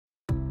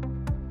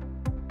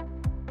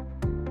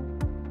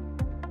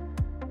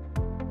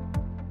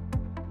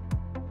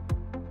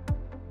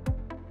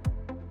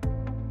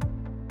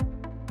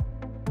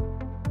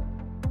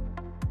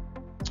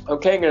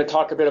Okay, I'm going to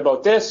talk a bit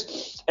about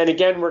this, and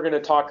again, we're going to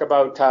talk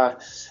about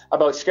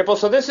Schiphol.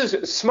 So this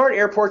is smart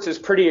airports is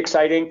pretty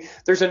exciting.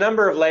 There's a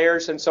number of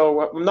layers, and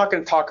so I'm not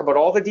going to talk about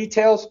all the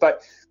details,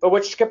 but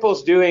what Schiphol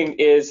is doing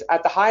is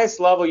at the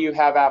highest level you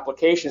have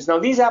applications. Now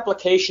these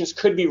applications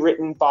could be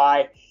written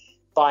by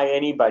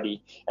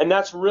anybody, and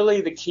that's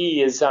really the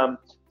key. Is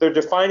they're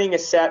defining a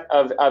set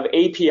of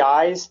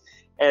APIs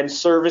and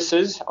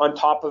services on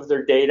top of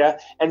their data,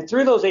 and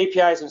through those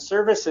APIs and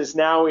services,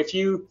 now if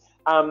you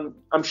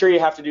I'm sure you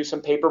have to do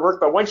some paperwork,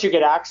 but once you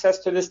get access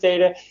to this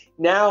data,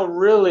 now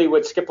really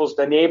what Schiphol's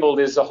enabled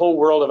is the whole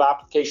world of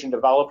application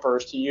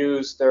developers to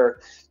use their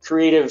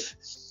creative,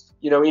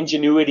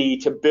 ingenuity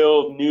to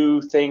build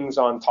new things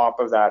on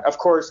top of that. Of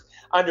course,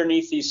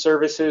 underneath these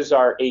services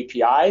are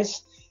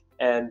APIs,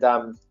 and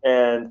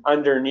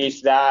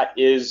underneath that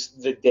is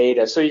the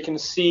data. So you can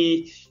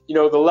see,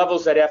 the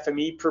levels that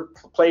FME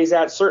plays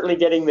at, certainly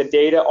getting the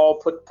data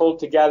all pulled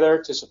together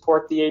to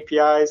support the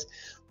APIs.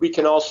 We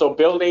can also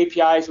build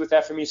APIs with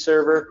FME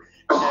Server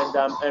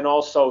and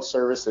also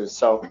services.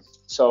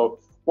 So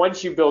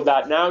once you build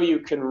that, now you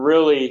can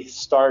really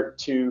start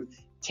to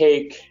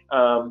take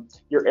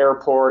your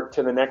airport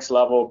to the next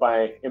level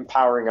by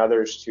empowering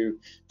others to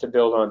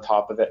build on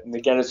top of it. And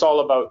again, it's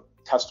all about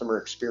customer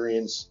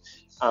experience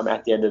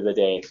at the end of the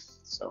day.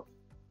 So,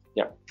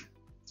 yeah.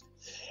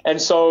 And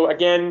so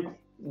again,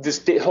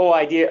 this whole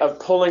idea of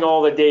pulling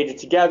all the data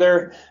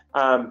together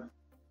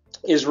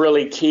is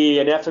really key,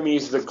 and FME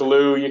is the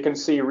glue. You can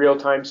see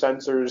real-time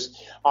sensors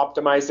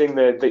optimizing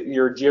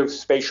your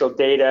geospatial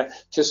data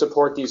to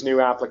support these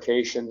new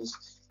applications.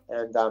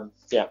 And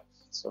yeah,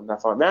 so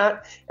enough on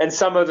that. And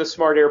some of the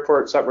smart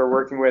airports that we're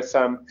working with,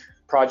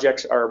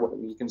 projects are,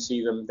 you can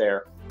see them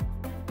there.